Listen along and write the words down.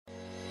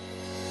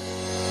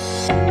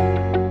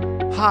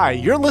Hi,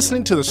 you're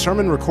listening to the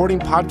sermon recording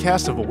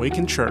podcast of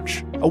Awaken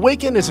Church.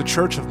 Awaken is a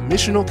church of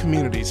missional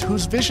communities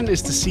whose vision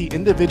is to see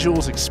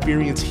individuals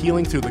experience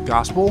healing through the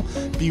gospel,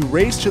 be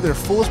raised to their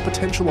fullest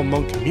potential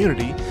among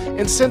community,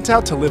 and sent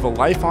out to live a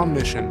life on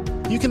mission.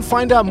 You can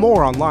find out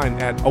more online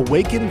at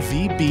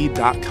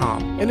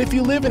awakenvb.com. And if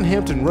you live in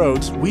Hampton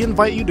Roads, we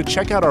invite you to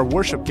check out our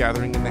worship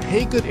gathering in the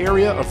Haygood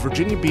area of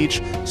Virginia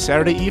Beach,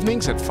 Saturday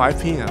evenings at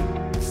 5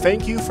 p.m.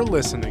 Thank you for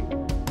listening.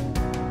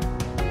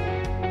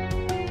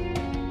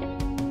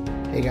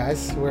 Hey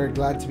guys, we're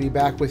glad to be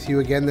back with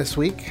you again this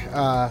week.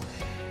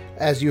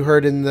 As you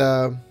heard in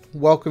the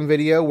welcome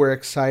video, we're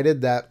excited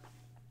that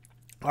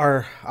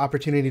our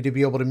opportunity to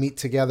be able to meet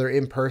together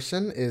in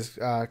person is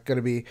going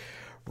to be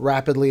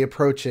rapidly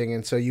approaching.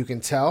 And so you can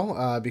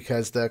tell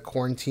because the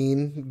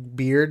quarantine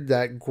beard,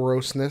 that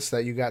grossness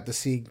that you got to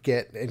see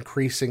get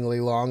increasingly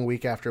long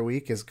week after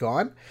week is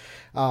gone.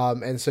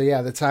 And so,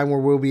 yeah, the time where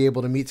we'll be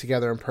able to meet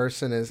together in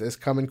person is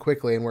coming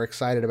quickly, and we're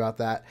excited about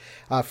that.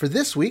 For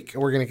this week,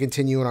 we're going to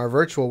continue in our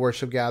virtual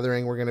worship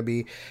gathering. We're going to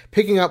be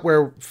picking up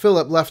where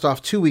Philip left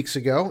off 2 weeks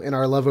ago in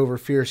our Love Over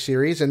Fear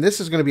series, and this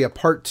is going to be a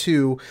part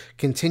 2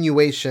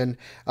 continuation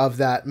of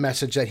that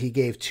message that he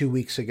gave 2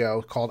 weeks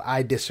ago called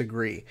I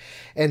Disagree.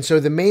 And so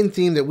the main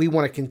theme that we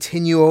want to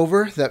continue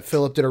over, that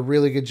Philip did a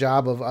really good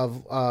job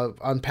of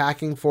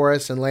unpacking for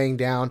us and laying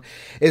down,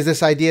 is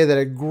this idea that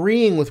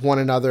agreeing with one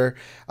another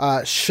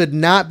should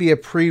not be a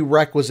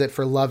prerequisite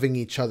for loving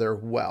each other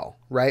well,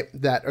 right?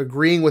 That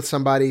agreeing with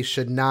somebody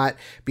should not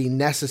be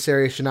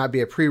necessary, should not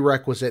be a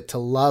prerequisite to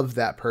love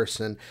that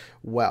person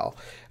well.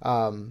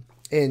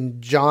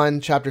 In John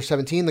chapter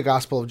 17, the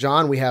Gospel of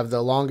John, we have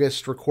the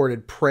longest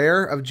recorded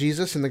prayer of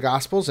Jesus in the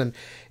Gospels. And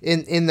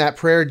in that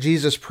prayer,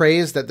 Jesus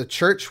prays that the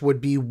church would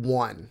be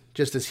one,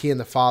 just as he and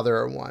the Father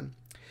are one.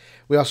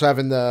 We also have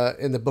in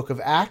the book of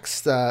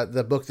Acts,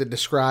 the book that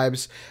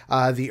describes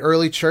the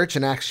early church.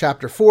 In Acts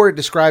chapter 4, it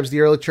describes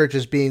the early church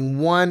as being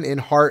one in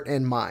heart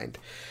and mind.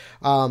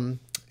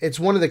 It's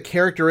one of the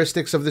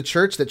characteristics of the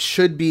church that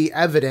should be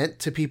evident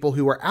to people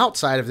who are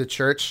outside of the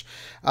church,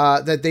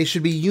 that they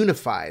should be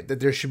unified, that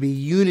there should be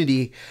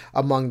unity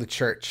among the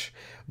church.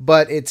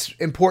 But it's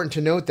important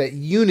to note that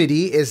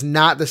unity is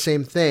not the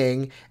same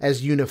thing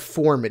as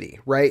uniformity,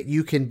 right?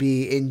 You can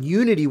be in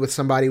unity with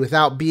somebody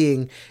without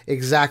being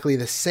exactly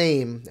the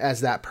same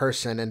as that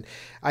person. And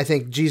I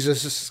think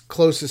Jesus'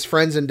 closest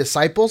friends and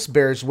disciples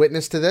bears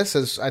witness to this,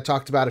 as I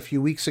talked about a few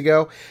weeks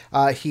ago.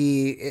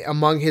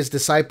 Among his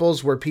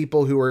disciples were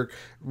people who were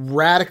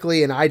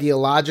radically and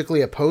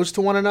ideologically opposed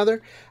to one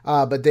another,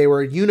 but they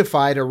were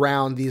unified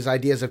around these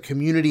ideas of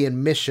community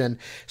and mission,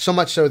 so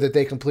much so that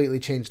they completely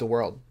changed the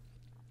world.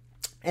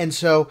 And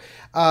so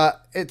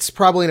it's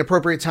probably an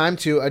appropriate time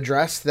to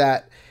address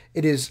that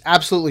it is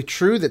absolutely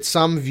true that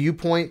some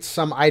viewpoints,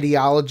 some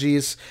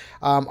ideologies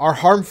are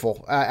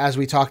harmful, as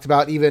we talked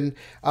about even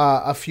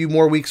a few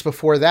more weeks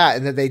before that,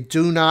 and that they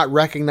do not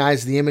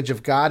recognize the image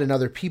of God in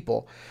other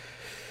people.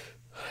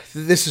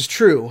 This is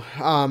true.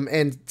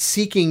 And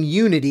seeking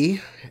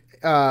unity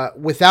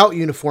without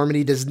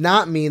uniformity does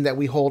not mean that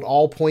we hold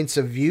all points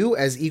of view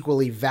as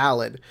equally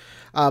valid.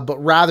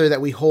 But rather that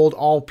we hold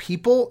all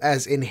people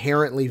as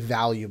inherently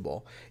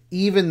valuable,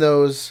 even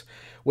those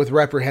with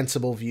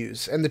reprehensible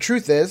views. And the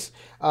truth is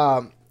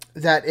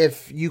that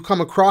if you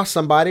come across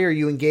somebody or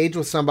you engage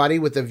with somebody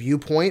with a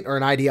viewpoint or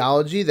an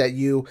ideology that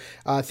you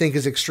think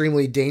is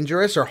extremely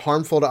dangerous or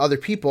harmful to other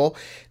people,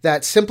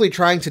 that simply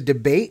trying to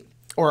debate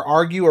or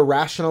argue or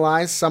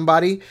rationalize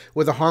somebody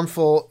with a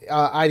harmful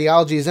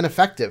ideology is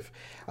ineffective.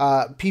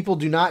 People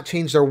do not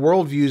change their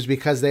worldviews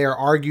because they are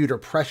argued or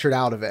pressured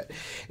out of it.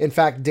 In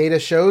fact, data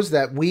shows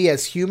that we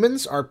as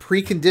humans are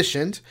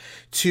preconditioned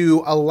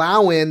to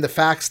allow in the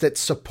facts that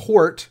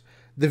support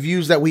the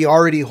views that we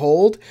already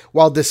hold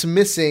while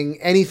dismissing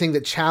anything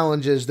that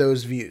challenges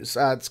those views.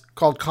 It's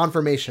called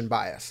confirmation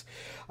bias.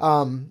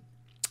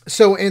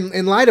 So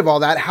in light of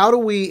all that, how do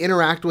we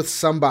interact with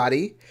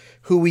somebody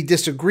who we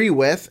disagree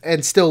with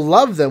and still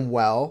love them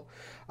well,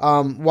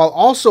 while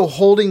also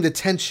holding the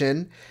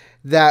tension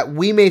that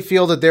we may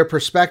feel that their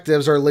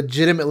perspectives are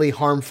legitimately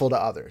harmful to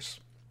others?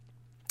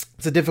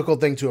 It's a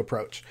difficult thing to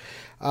approach.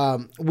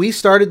 We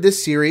started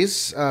this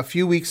series a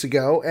few weeks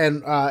ago,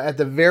 and at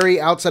the very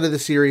outset of the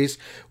series,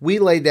 we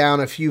laid down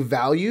a few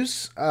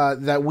values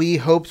that we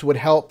hoped would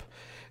help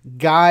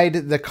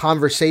guide the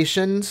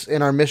conversations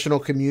in our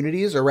missional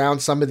communities around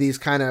some of these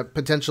kind of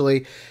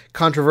potentially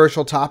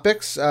controversial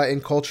topics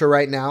in culture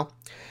right now.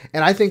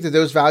 And I think that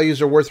those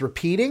values are worth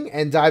repeating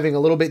and diving a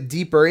little bit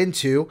deeper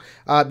into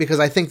because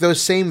I think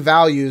those same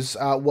values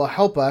will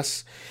help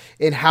us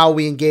in how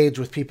we engage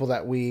with people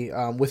that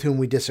with whom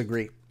we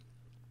disagree.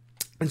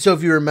 And so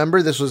if you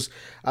remember, this was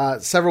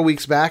several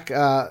weeks back,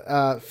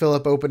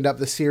 Philip opened up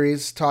the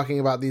series talking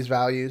about these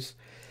values.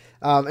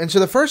 And so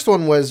the first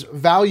one was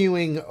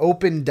valuing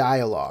open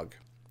dialogue.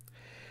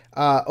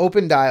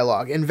 Open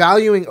dialogue. And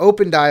valuing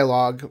open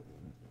dialogue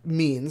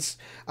means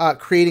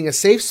creating a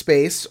safe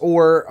space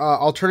or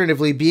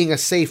alternatively being a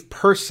safe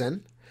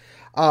person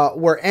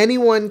where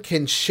anyone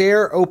can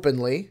share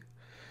openly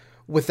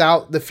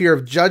without the fear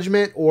of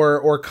judgment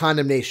or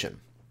condemnation.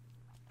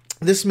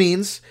 This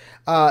means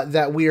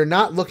that we are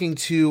not looking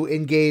to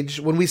engage.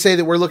 When we say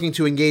that we're looking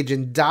to engage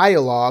in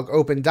dialogue,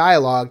 open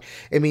dialogue,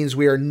 it means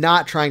we are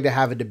not trying to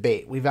have a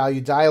debate. We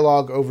value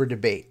dialogue over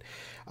debate.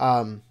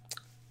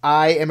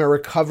 I am a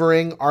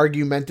recovering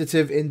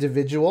argumentative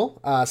individual.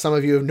 Some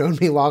of you have known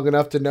me long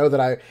enough to know that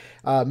I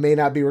may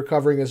not be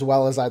recovering as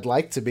well as I'd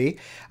like to be.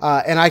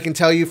 And I can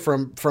tell you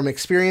from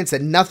experience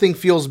that nothing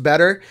feels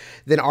better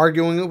than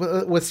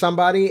arguing with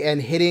somebody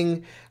and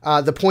hitting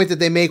the point that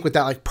they make with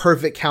that like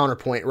perfect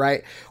counterpoint,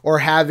 right? Or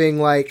having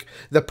like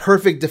the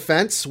perfect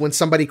defense when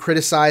somebody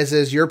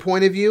criticizes your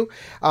point of view,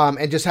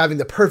 and just having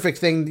the perfect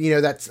thing,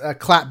 that's a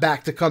clap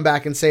back to come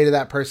back and say to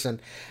that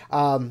person.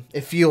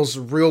 It feels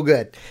real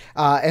good.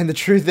 And the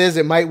truth is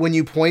it might win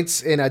you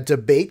points in a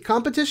debate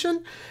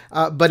competition,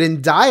 but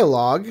in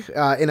dialogue,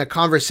 in a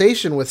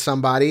conversation with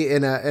somebody,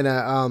 in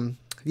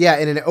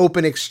an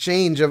open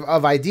exchange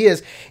of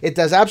ideas, it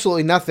does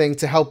absolutely nothing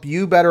to help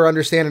you better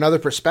understand another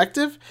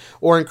perspective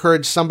or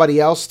encourage somebody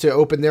else to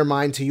open their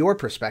mind to your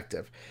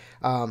perspective.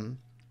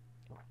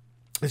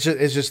 It's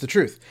just the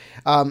truth.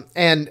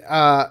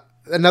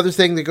 Another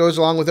thing that goes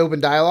along with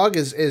open dialogue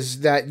is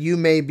that you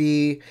may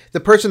be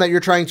the person that you're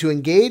trying to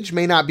engage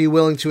may not be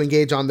willing to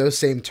engage on those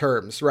same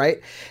terms,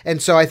 right?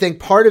 And so I think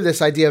part of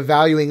this idea of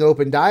valuing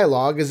open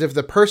dialogue is if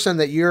the person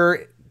that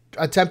you're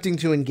attempting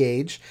to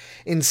engage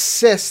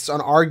insists on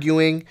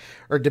arguing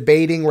or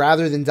debating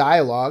rather than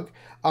dialogue,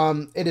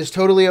 it is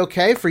totally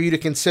okay for you to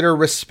consider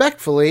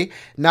respectfully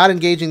not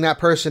engaging that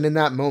person in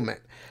that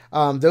moment.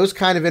 Those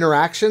kind of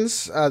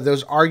interactions,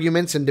 those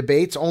arguments and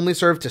debates only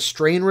serve to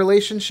strain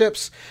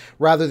relationships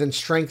rather than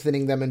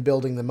strengthening them and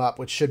building them up,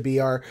 which should be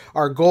our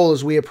goal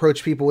as we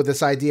approach people with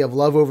this idea of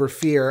love over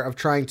fear, of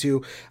trying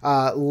to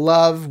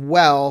love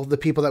well the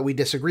people that we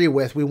disagree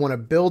with. We want to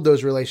build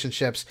those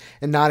relationships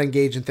and not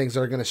engage in things that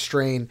are going to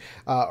strain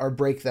or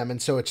break them.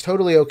 And so it's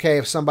totally okay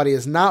if somebody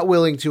is not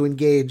willing to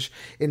engage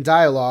in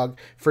dialogue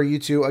for you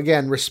to,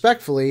 again,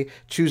 respectfully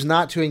choose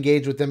not to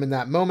engage with them in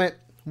that moment.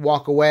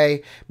 Walk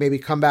away, maybe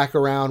come back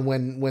around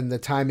when the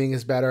timing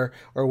is better,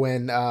 or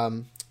when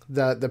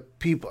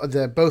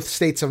the both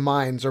states of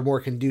minds are more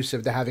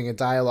conducive to having a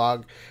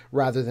dialogue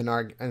rather than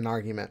an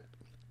argument.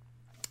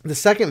 The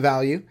second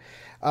value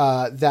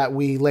that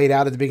we laid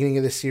out at the beginning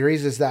of this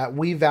series is that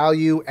we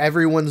value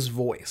everyone's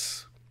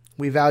voice.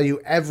 We value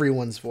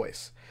everyone's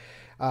voice.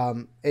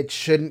 It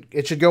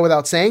should go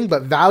without saying,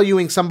 but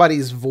valuing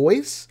somebody's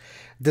voice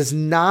does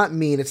not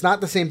mean, it's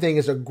not the same thing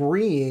as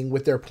agreeing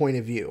with their point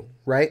of view,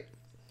 right?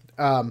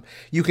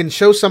 You can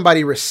show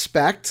somebody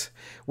respect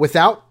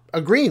without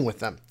agreeing with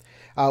them.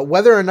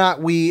 Whether or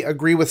not we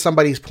agree with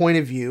somebody's point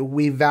of view,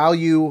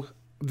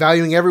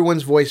 valuing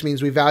everyone's voice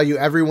means we value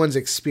everyone's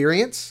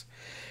experience,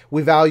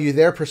 we value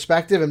their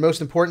perspective, and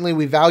most importantly,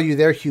 we value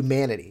their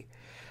humanity.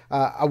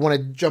 I want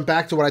to jump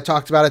back to what I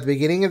talked about at the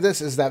beginning of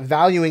this, is that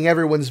valuing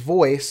everyone's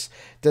voice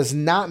does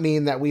not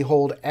mean that we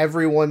hold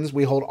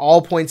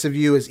all points of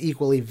view as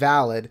equally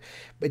valid.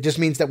 It just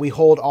means that we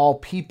hold all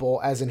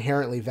people as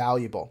inherently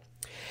valuable.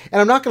 And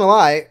I'm not going to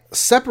lie,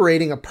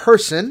 separating a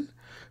person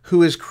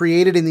who is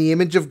created in the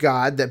image of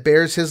God that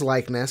bears his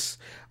likeness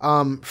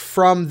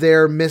from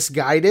their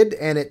misguided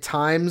and at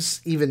times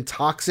even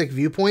toxic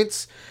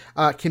viewpoints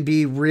can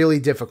be really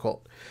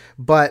difficult.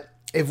 But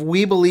if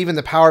we believe in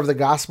the power of the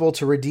gospel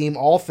to redeem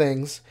all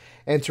things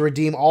and to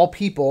redeem all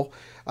people,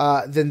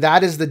 then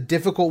that is the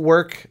difficult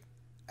work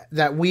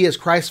that we as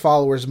Christ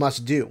followers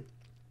must do.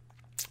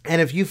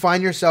 And if you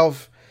find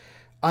yourself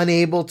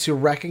unable to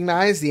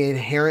recognize the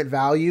inherent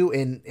value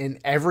in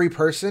every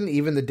person,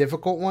 even the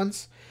difficult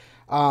ones,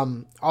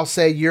 I'll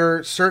say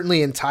you're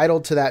certainly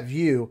entitled to that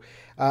view,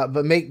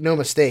 but make no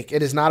mistake,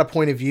 it is not a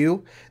point of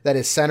view that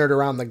is centered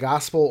around the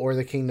gospel or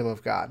the kingdom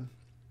of God.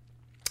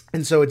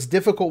 And so it's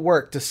difficult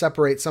work to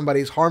separate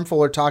somebody's harmful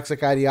or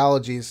toxic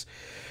ideologies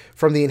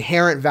from the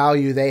inherent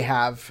value they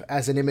have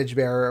as an image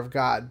bearer of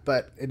God.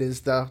 But it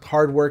is the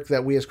hard work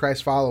that we as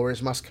Christ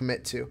followers must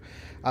commit to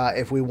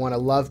if we want to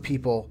love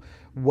people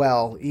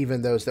well,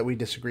 even those that we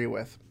disagree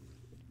with.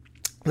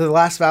 The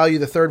last value,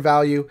 the third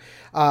value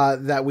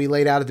that we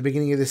laid out at the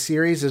beginning of this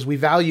series, is we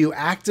value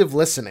active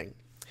listening.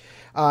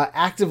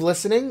 Active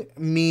listening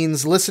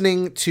means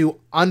listening to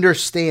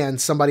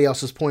understand somebody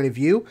else's point of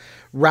view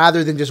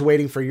rather than just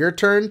waiting for your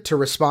turn to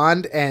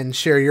respond and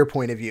share your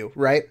point of view,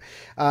 right?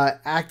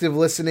 Active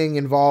listening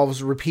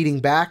involves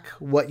repeating back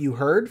what you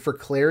heard for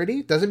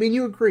clarity. Doesn't mean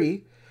you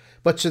agree,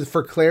 but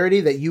for clarity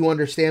that you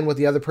understand what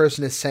the other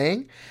person is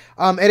saying.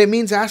 And it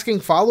means asking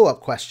follow-up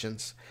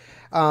questions.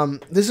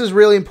 This is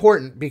really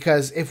important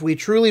because if we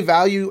truly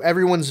value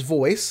everyone's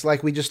voice,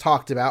 like we just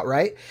talked about,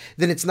 right,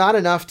 then it's not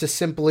enough to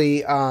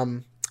simply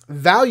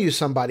value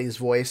somebody's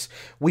voice.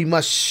 We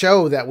must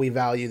show that we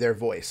value their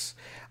voice.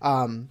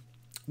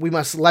 We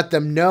must let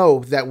them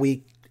know that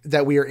we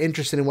that we are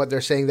interested in what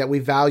they're saying, that we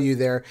value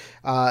their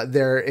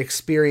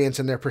experience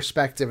and their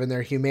perspective and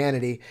their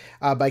humanity,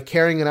 by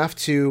caring enough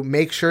to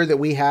make sure that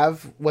we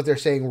have what they're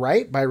saying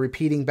right, by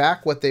repeating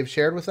back what they've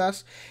shared with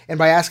us, and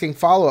by asking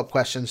follow-up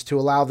questions to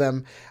allow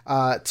them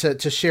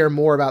to share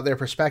more about their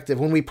perspective.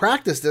 When we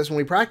practice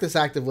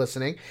active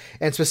listening,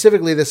 and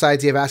specifically this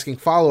idea of asking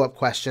follow-up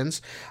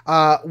questions,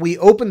 we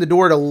open the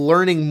door to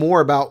learning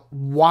more about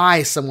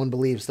why someone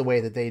believes the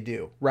way that they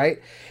do,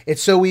 right?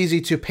 It's so easy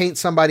to paint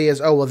somebody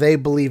as, oh, well, they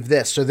believe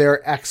this, so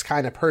they're X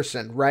kind of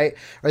person, right?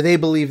 Or they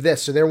believe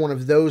this, so they're one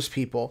of those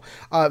people.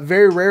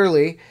 Very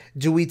rarely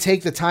do we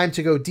take the time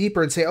to go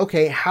deeper and say,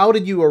 okay, how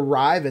did you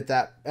arrive at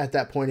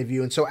that point of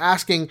view? And so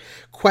asking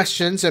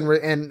questions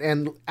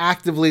and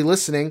actively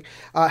listening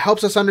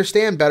helps us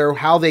understand better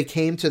how they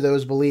came to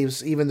those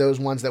beliefs, even those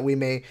ones that we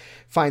may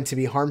find to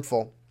be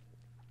harmful.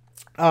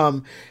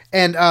 And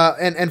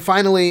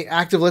finally,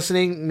 active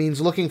listening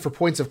means looking for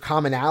points of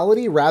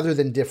commonality rather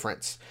than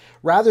difference.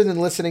 Rather than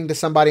listening to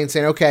somebody and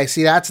saying, okay,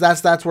 see,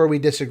 that's where we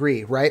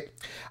disagree, right?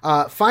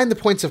 Find the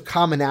points of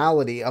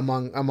commonality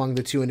among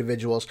the two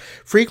individuals.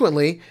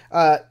 Frequently,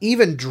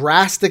 even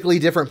drastically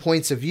different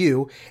points of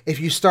view, if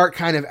you start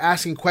kind of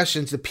asking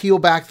questions to peel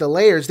back the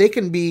layers, they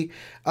can be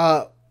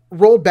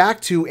rolled back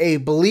to a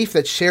belief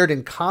that's shared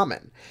in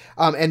common.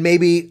 And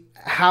maybe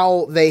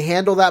how they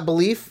handle that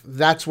belief,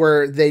 that's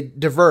where they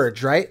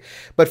diverge, right?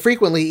 But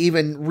frequently,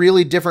 even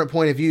really different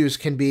point of views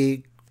can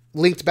be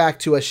linked back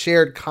to a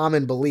shared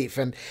common belief,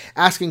 and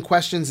asking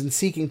questions and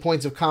seeking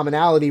points of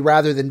commonality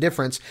rather than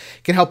difference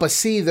can help us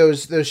see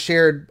those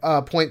shared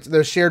points,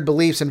 those shared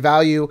beliefs, and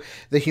value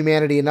the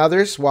humanity in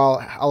others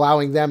while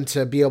allowing them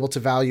to be able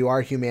to value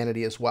our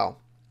humanity as well.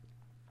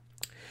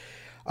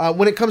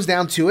 When it comes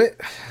down to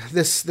it,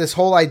 this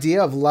whole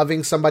idea of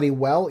loving somebody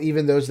well,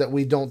 even those that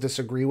we don't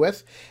disagree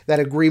with, that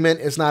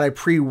agreement is not a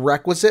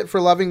prerequisite for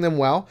loving them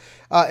well.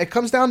 It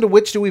comes down to,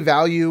 which do we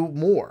value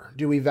more?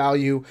 Do we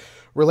value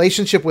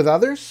relationship with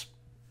others,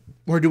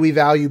 or do we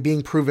value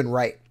being proven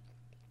right?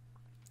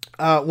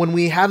 When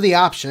we have the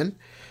option,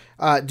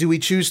 do we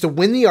choose to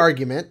win the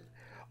argument,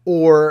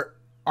 or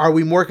are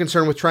we more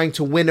concerned with trying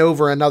to win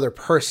over another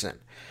person?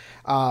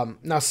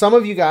 Now, some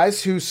of you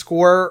guys who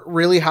score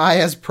really high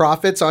as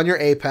prophets on your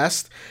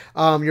APEST,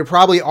 you're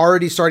probably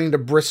already starting to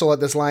bristle at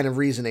this line of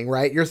reasoning,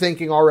 right? You're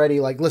thinking already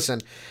like, listen,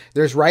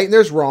 there's right and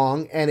there's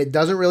wrong, and it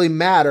doesn't really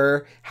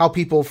matter how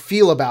people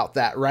feel about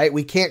that, right?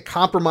 We can't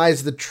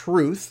compromise the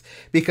truth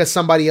because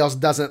somebody else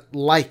doesn't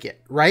like it,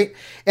 right?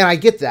 And I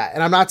get that.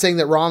 And I'm not saying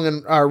that wrong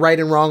and right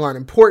and wrong aren't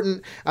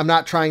important. I'm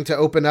not trying to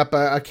open up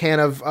a can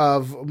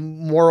of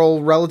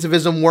moral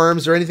relativism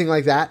worms or anything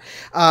like that.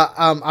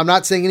 I'm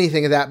not saying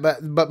anything of that,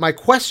 but my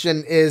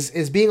question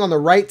is being on the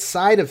right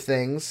side of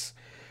things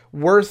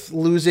worth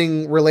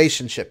losing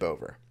relationship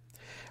over?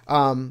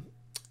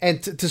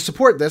 And to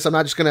support this, I'm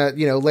not just going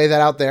to, lay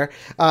that out there.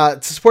 To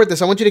support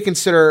this, I want you to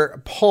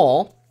consider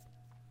Paul,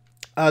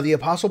 the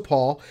Apostle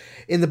Paul,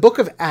 in the book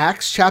of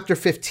Acts, chapter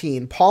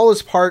 15. Paul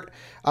is part,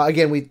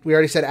 again, we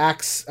already said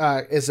Acts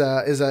is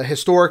a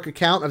historic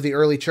account of the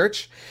early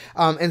church.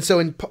 And so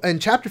in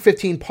chapter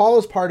 15, Paul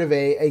is part of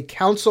a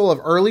council of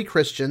early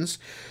Christians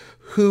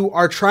who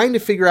are trying to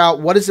figure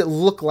out what does it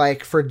look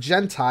like for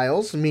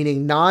Gentiles,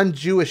 meaning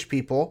non-Jewish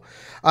people,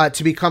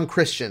 to become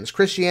Christians.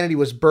 Christianity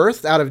was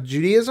birthed out of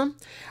Judaism,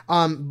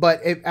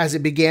 but as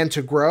it began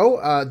to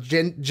grow,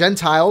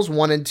 Gentiles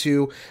wanted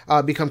to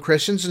become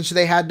Christians, and so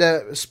they had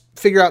to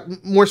figure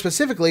out more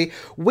specifically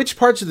which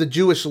parts of the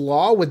Jewish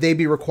law would they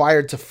be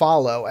required to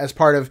follow as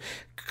part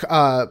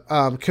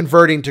of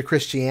converting to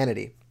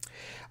Christianity.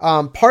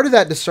 Part of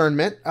that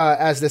discernment,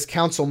 as this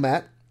council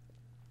met,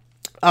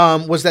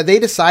 was that they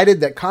decided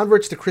that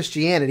converts to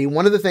Christianity,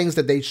 one of the things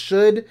that they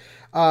should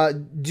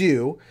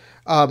do,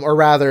 or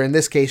rather in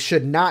this case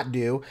should not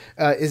do,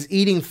 is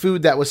eating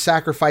food that was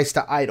sacrificed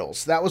to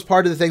idols. That was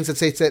part of the things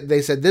that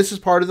they said this is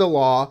part of the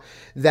law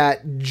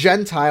that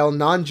Gentile,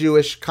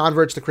 non-Jewish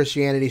converts to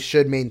Christianity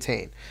should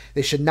maintain.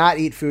 They should not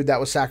eat food that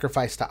was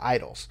sacrificed to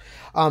idols.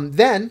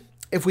 Then,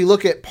 if we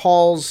look at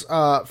Paul's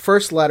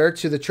first letter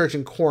to the church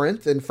in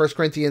Corinth in 1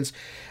 Corinthians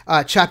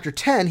chapter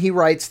 10, he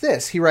writes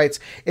this. He writes,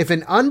 "If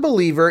an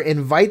unbeliever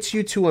invites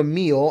you to a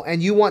meal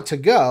and you want to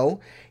go,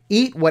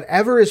 eat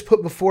whatever is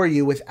put before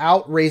you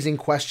without raising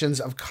questions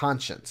of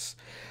conscience."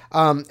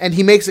 And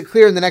he makes it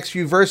clear in the next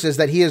few verses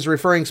that he is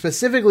referring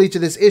specifically to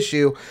this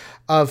issue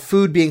of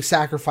food being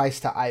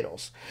sacrificed to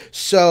idols.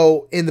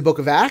 So in the book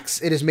of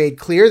Acts, it is made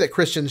clear that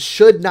Christians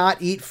should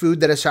not eat food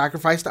that is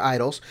sacrificed to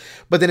idols.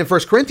 But then in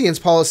 1 Corinthians,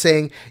 Paul is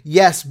saying,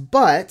 yes,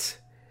 but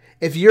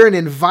if you're an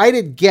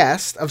invited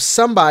guest of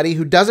somebody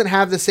who doesn't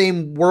have the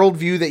same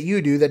worldview that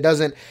you do, that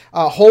doesn't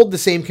hold the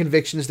same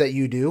convictions that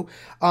you do,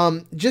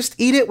 just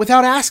eat it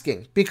without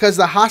asking, because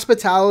the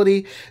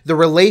hospitality, the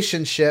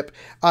relationship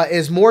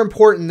is more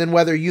important than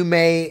whether you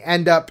may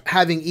end up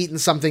having eaten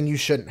something you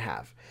shouldn't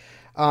have.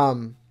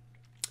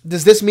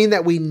 Does this mean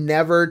that we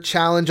never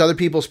challenge other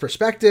people's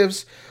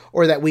perspectives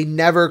or that we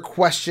never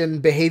question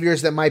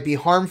behaviors that might be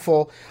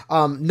harmful.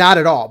 Not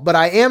at all. But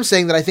I am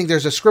saying that I think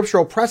there's a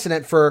scriptural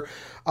precedent for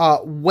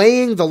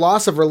weighing the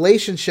loss of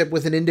relationship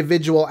with an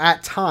individual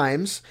at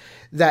times,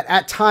 that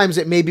at times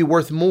it may be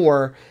worth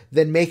more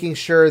than making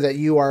sure that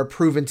you are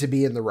proven to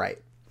be in the right.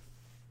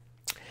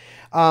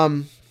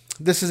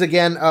 This is,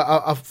 again,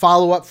 a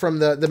follow-up from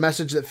the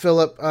message that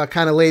Philip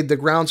kind of laid the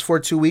grounds for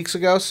 2 weeks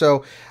ago.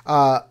 So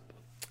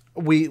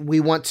we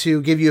want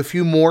to give you a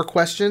few more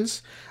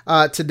questions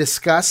to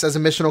discuss as a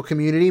missional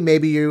community.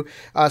 Maybe you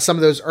some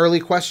of those early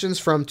questions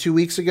from 2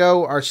 weeks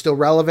ago are still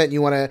relevant. And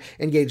you want to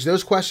engage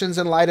those questions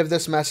in light of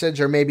this message,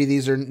 or maybe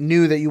these are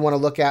new that you want to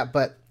look at.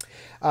 But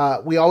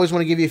we always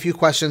want to give you a few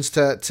questions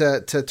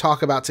to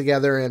talk about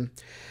together. And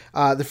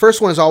the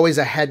first one is always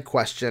a head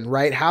question,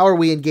 right? How are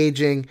we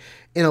engaging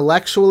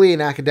intellectually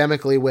and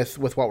academically with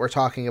what we're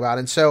talking about?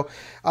 And so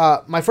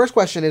my first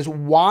question is,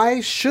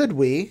 why should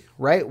we,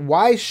 right?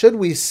 Why should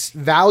we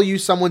value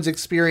someone's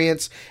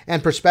experience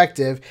and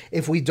perspective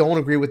if we don't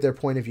agree with their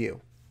point of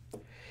view?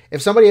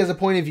 If somebody has a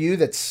point of view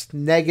that's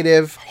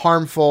negative,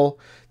 harmful,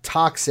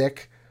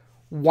 toxic,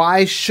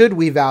 why should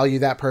we value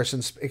that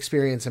person's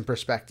experience and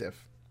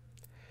perspective?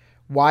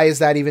 Why is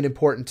that even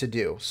important to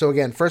do? So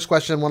again, first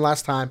question one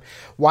last time.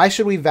 Why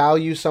should we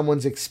value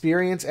someone's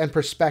experience and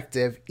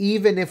perspective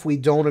even if we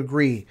don't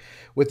agree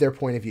with their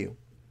point of view?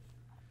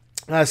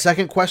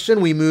 Second question,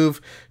 we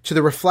move to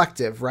the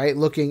reflective, right?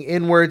 Looking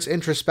inwards,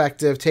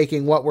 introspective,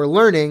 taking what we're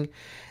learning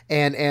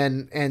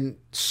and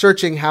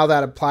searching how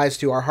that applies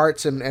to our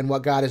hearts and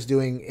what God is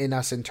doing in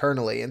us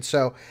internally. And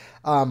so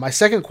my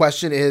second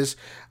question is,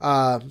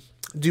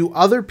 do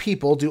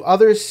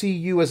others see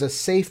you as a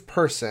safe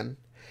person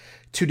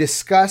to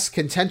discuss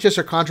contentious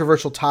or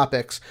controversial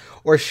topics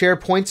or share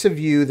points of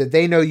view that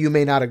they know you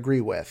may not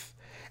agree with?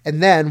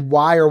 And then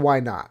why or why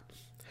not?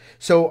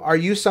 So are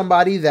you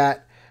somebody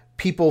that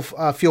people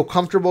feel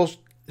comfortable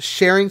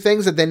sharing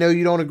things that they know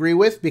you don't agree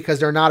with because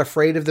they're not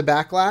afraid of the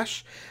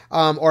backlash?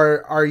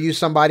 Or are you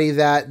somebody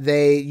that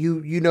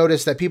you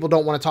notice that people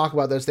don't want to talk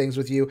about those things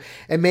with you?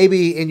 And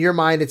maybe in your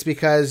mind, it's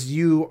because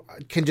you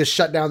can just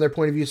shut down their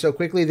point of view so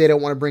quickly, they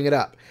don't want to bring it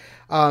up.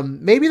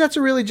 Maybe that's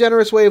a really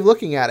generous way of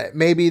looking at it.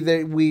 Maybe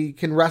that we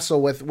can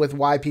wrestle with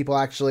why people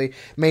actually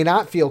may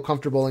not feel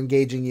comfortable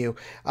engaging you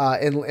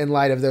in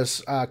light of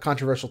those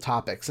controversial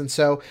topics. And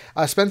so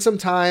spend some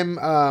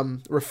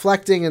time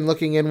reflecting and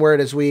looking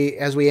inward as we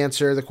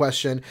answer the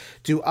question,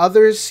 do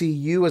others see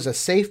you as a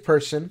safe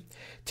person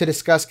to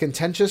discuss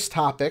contentious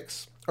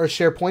topics or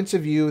share points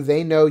of view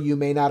they know you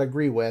may not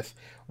agree with?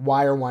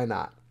 Why or why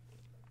not?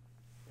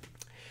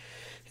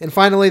 And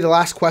finally, the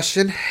last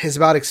question is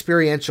about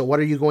experiential.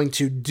 What are you going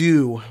to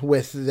do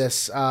with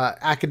this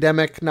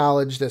academic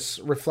knowledge, this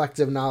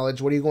reflective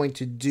knowledge? What are you going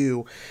to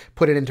do?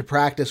 Put it into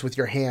practice with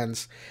your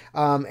hands.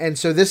 And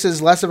so this is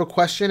less of a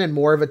question and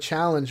more of a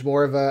challenge,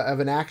 more of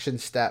an action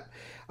step.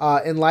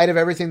 In light of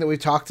everything that we've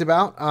talked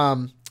about,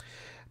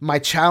 my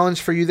challenge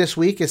for you this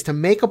week is to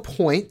make it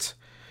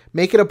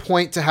a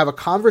point to have a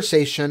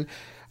conversation,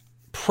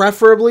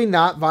 preferably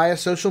not via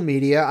social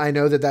media. I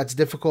know that that's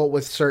difficult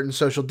with certain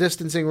social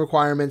distancing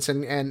requirements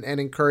and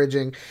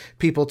encouraging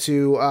people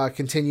to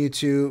continue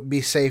to be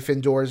safe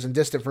indoors and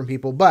distant from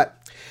people.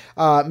 But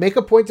make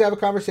a point to have a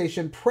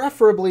conversation,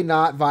 preferably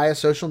not via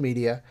social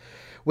media,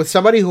 with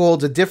somebody who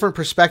holds a different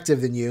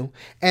perspective than you,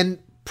 and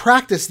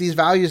practice these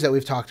values that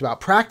we've talked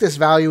about. Practice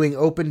valuing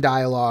open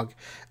dialogue,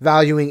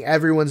 valuing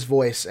everyone's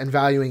voice, and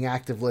valuing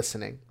active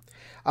listening.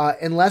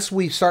 Unless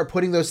we start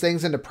putting those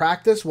things into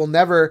practice, we'll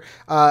never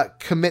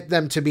commit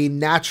them to be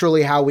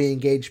naturally how we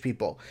engage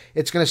people.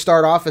 It's going to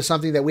start off as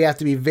something that we have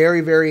to be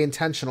very, very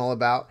intentional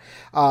about.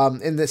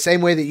 In the same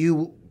way that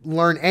you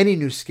learn any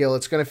new skill,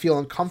 it's going to feel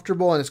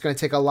uncomfortable and it's going to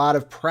take a lot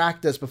of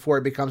practice before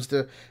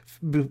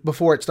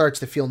it starts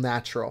to feel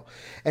natural.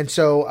 And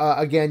so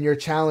again, your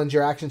challenge,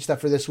 your action step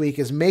for this week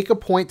is make a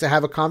point to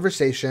have a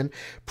conversation,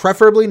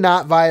 preferably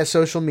not via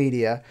social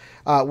media,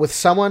 with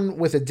someone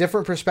with a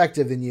different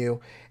perspective than you,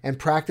 and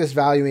practice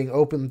valuing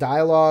open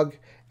dialogue,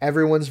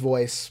 everyone's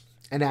voice,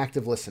 and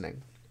active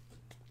listening.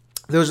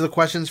 Those are the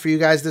questions for you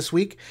guys this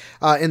week.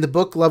 In the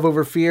book, Love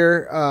Over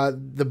Fear,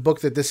 the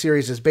book that this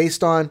series is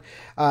based on,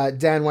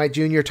 Dan White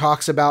Jr.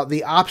 talks about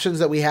the options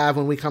that we have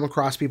when we come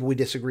across people we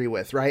disagree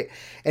with, right?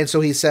 And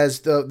so he says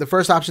the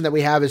first option that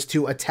we have is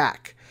to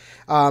attack.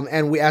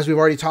 As we've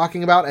already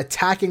talking about,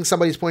 attacking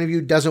somebody's point of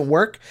view doesn't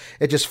work.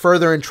 It just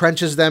further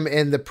entrenches them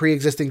in the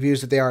pre-existing views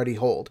that they already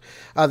hold.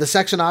 The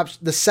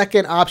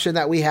second option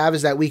that we have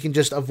is that we can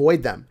just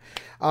avoid them.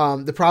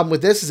 The problem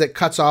with this is it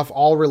cuts off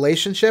all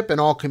relationship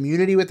and all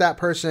community with that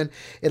person.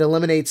 It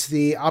eliminates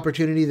the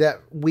opportunity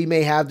that we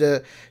may have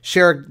to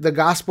share the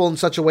gospel in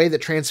such a way that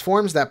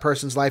transforms that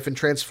person's life and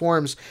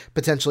transforms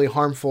potentially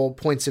harmful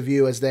points of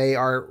view as they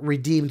are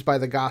redeemed by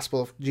the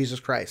gospel of Jesus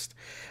Christ.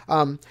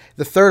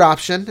 The third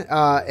option,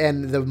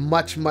 and the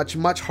much, much,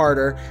 much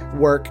harder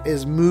work,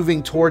 is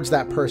moving towards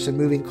that person,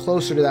 moving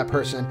closer to that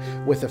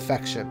person with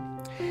affection.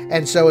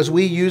 And so as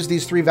we use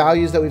these 3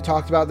 values that we've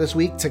talked about this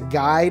week to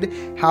guide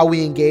how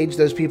we engage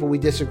those people we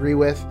disagree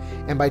with,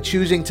 and by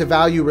choosing to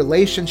value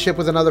relationship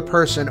with another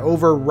person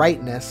over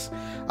rightness,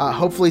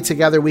 hopefully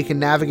together we can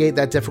navigate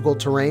that difficult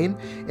terrain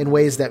in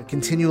ways that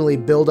continually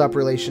build up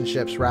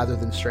relationships rather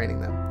than straining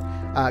them.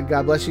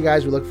 God bless you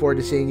guys. We look forward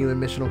to seeing you in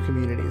missional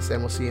communities,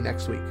 and we'll see you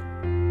next week.